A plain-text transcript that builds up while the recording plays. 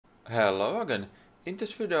Hello again. In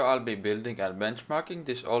this video I'll be building and benchmarking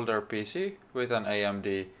this older PC with an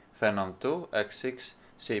AMD Phenom2 X6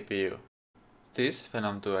 CPU. This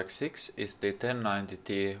Phenom2 X6 is the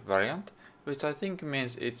 1090Ti variant, which I think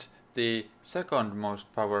means it's the second most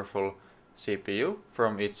powerful CPU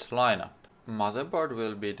from its lineup. Motherboard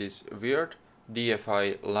will be this weird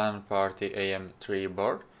DFI LANParty AM3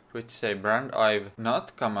 board, which is a brand I've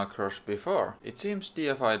not come across before. It seems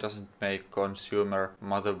DFI doesn't make consumer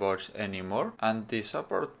motherboards anymore, and the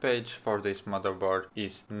support page for this motherboard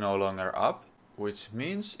is no longer up, which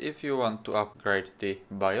means if you want to upgrade the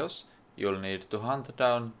BIOS, you'll need to hunt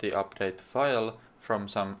down the update file from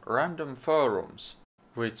some random forums,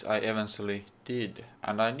 which I eventually did.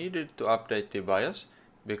 And I needed to update the BIOS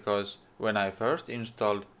because when I first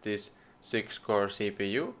installed this 6-core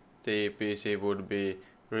CPU, the PC would be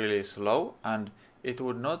really slow and it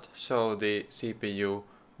would not show the CPU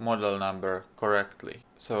model number correctly.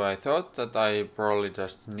 So I thought that I probably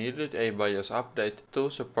just needed a BIOS update to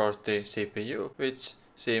support the CPU, which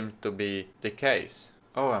seemed to be the case.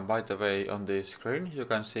 Oh, and by the way, on the screen you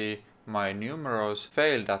can see my numerous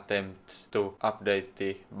failed attempts to update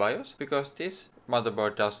the BIOS, because this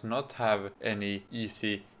motherboard does not have any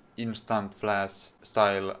easy instant flash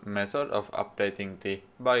style method of updating the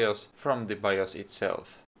BIOS from the BIOS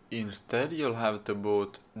itself. Instead, you'll have to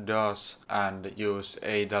boot DOS and use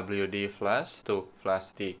AWDFlash to flash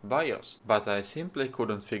the BIOS. But I simply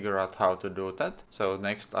couldn't figure out how to do that, so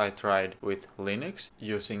next I tried with Linux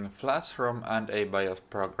using FlashROM and a BIOS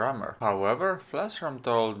programmer. However, FlashROM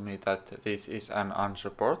told me that this is an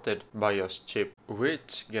unsupported BIOS chip,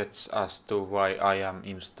 which gets us to why I am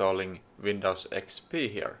installing Windows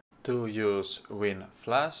XP here, to use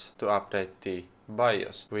WinFlash to update the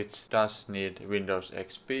BIOS, which does need Windows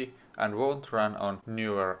XP and won't run on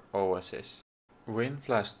newer OSs.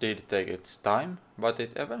 WinFlash did take its time, but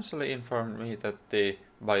it eventually informed me that the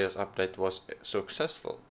BIOS update was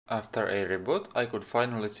successful. After a reboot, I could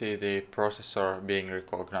finally see the processor being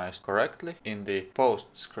recognized correctly in the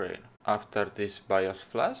post screen. After this BIOS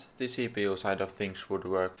flash, the CPU side of things would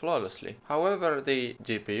work flawlessly. However, the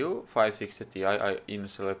GPU 560 Ti I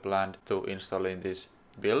initially planned to install in this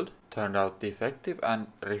build turned out defective and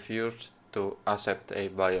refused to accept a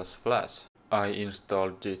BIOS flash. I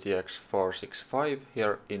installed GTX 465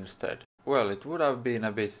 here instead. Well, it would have been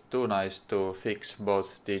a bit too nice to fix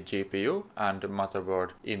both the GPU and motherboard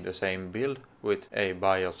in the same build with a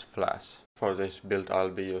BIOS flash. For this build I'll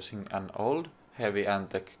be using an old heavy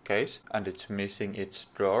Antec case and it's missing its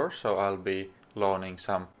drawer, so I'll be loaning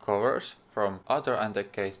some covers from other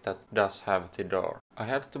Antec case that does have the door. I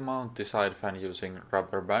had to mount the side fan using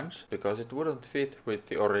rubber bands because it wouldn't fit with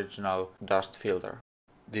the original dust filter.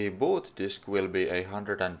 The boot disk will be a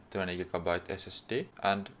 120GB SSD,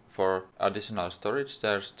 and for additional storage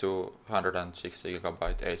there's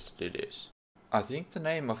 260GB HDDs. I think the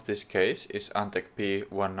name of this case is Antec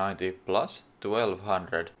P190 Plus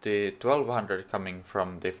 1200. The 1200 coming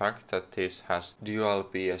from the fact that this has dual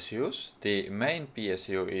PSUs. The main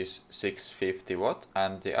PSU is 650 watt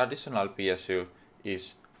and the additional PSU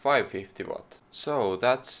is 550 watt. So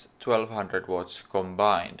that's 1200 watts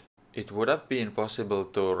combined. It would have been possible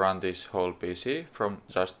to run this whole PC from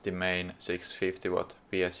just the main 650 watt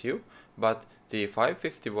PSU, but the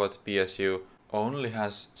 550 watt PSU only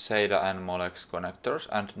has SATA and Molex connectors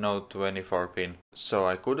and no 24-pin, so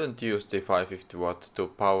I couldn't use the 550 watt to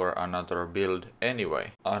power another build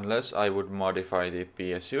anyway, unless I would modify the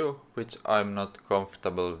PSU, which I'm not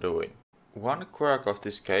comfortable doing. One quirk of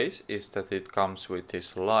this case is that it comes with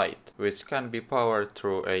this light, which can be powered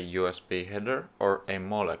through a USB header or a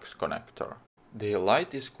Molex connector. The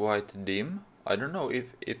light is quite dim. I don't know if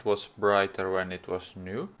it was brighter when it was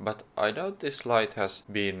new, but I doubt this light has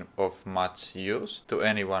been of much use to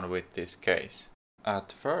anyone with this case.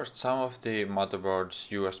 At first, some of the motherboard's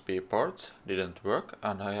USB ports didn't work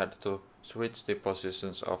and I had to switch the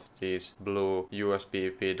positions of these blue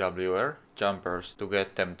USB PWR jumpers to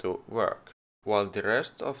get them to work. While the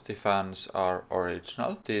rest of the fans are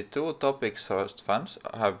original, the two top exhaust fans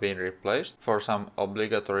have been replaced for some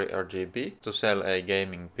obligatory RGB to sell a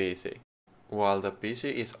gaming PC. While the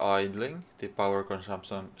PC is idling, the power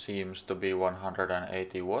consumption seems to be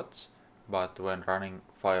 180 watts, but when running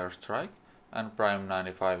Firestrike and Prime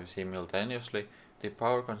 95 simultaneously, the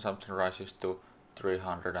power consumption rises to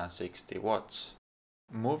 360 watts.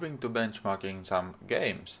 Moving to benchmarking some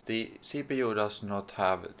games, the CPU does not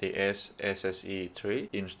have the SSE3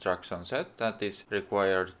 instruction set that is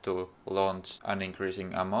required to launch an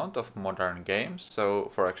increasing amount of modern games,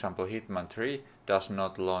 so for example Hitman 3 does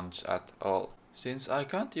not launch at all. Since I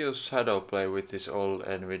can't use Shadowplay with this old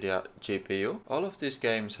Nvidia GPU, all of these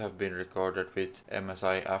games have been recorded with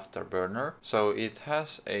MSI Afterburner, so it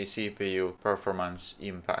has a CPU performance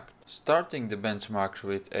impact. Starting the benchmarks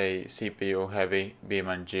with a CPU heavy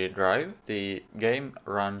BeamNG.drive, the game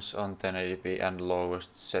runs on 1080p and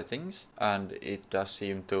lowest settings, and it does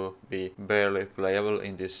seem to be barely playable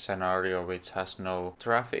in this scenario which has no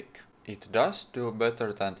traffic. It does do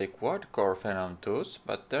better than the quad-core Phenom2s,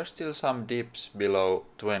 but there's still some dips below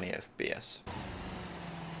 20 FPS.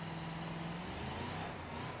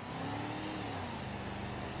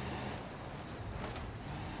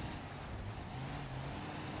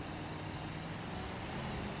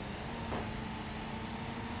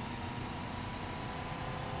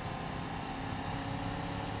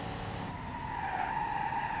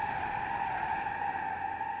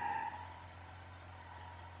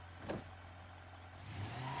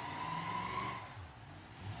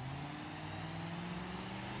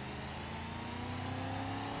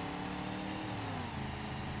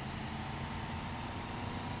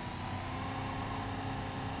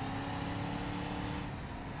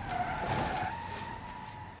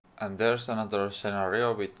 And there's another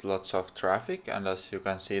scenario with lots of traffic, and as you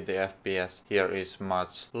can see the FPS here is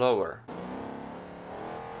much lower.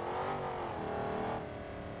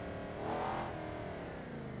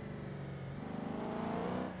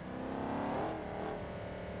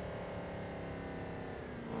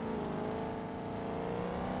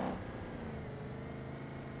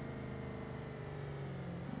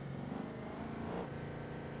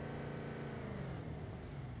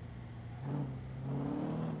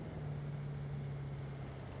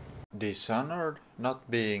 Dishonored, not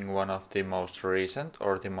being one of the most recent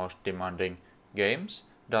or the most demanding games,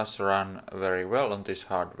 does run very well on this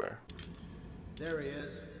hardware. There he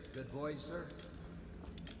is. Good voyage, sir.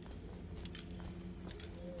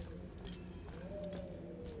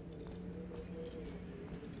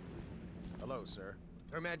 Hello, sir.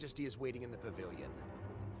 Her Majesty is waiting in the pavilion.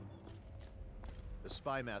 The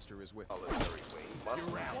Spy Master is with us.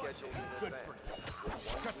 You're out. Good for you.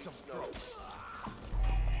 Cut some throats.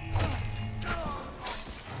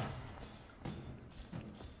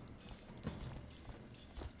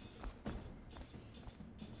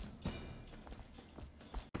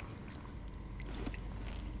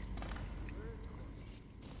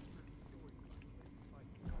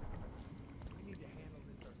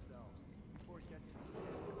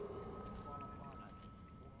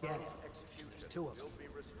 Get it. There's two of them. Be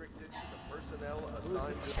restricted to the personnel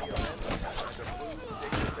assigned to the event and approved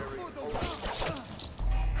dignitary.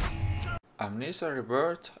 Amnesia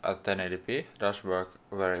Rebirth at 1080p does work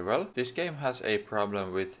very well. This game has a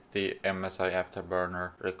problem with the MSI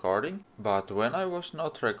Afterburner recording, but when I was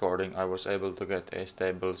not recording I was able to get a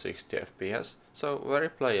stable 60 FPS, so very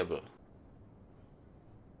playable.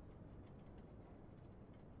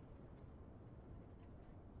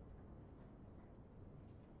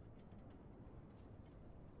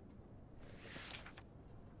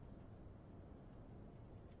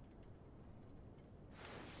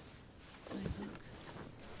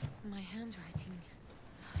 My handwriting.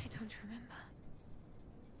 I don't remember.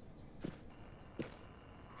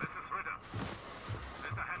 Mrs. Ritter.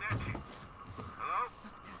 Mr. Hanechi. Hello?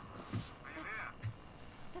 Doctor.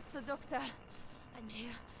 That's the doctor. I'm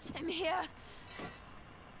here. I'm here.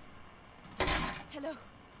 Hello.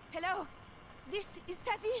 Hello. This is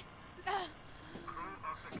Tazzy.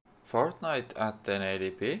 Fortnite at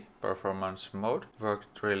 1080p performance mode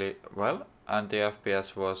worked really well, and the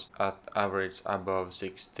FPS was at average above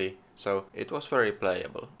 60, so it was very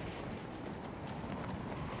playable.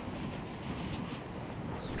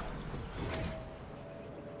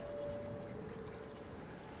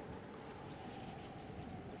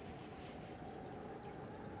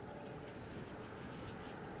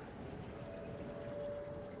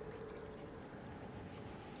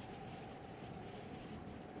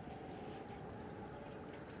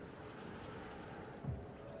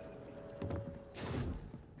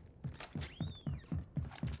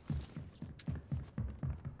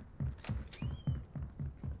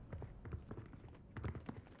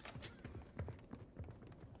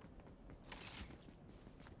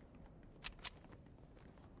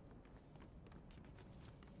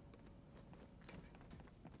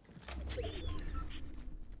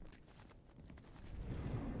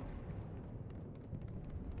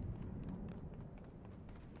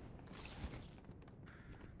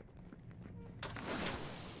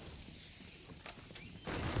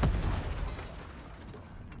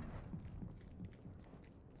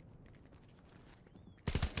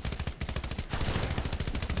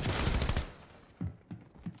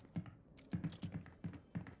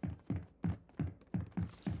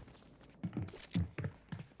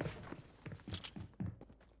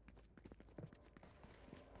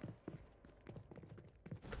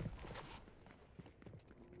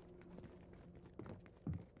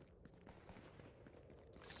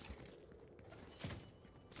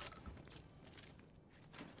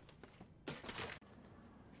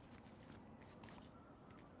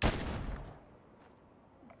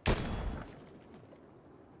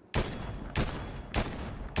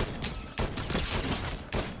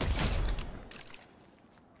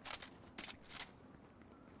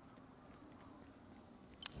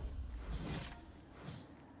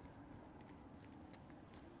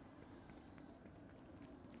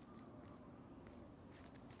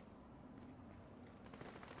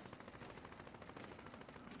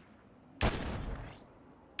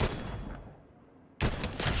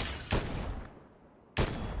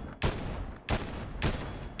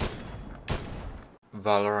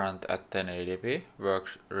 Valorant at 1080p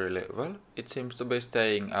works really well. It seems to be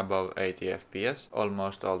staying above 80 FPS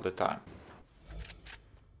almost all the time.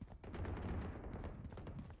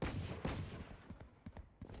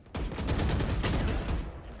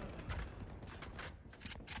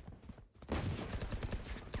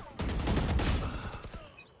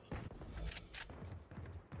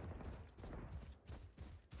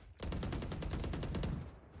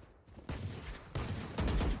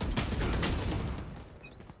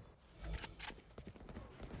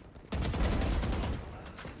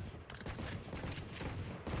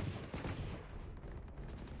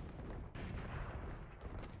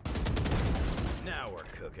 Now we're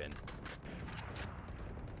cooking.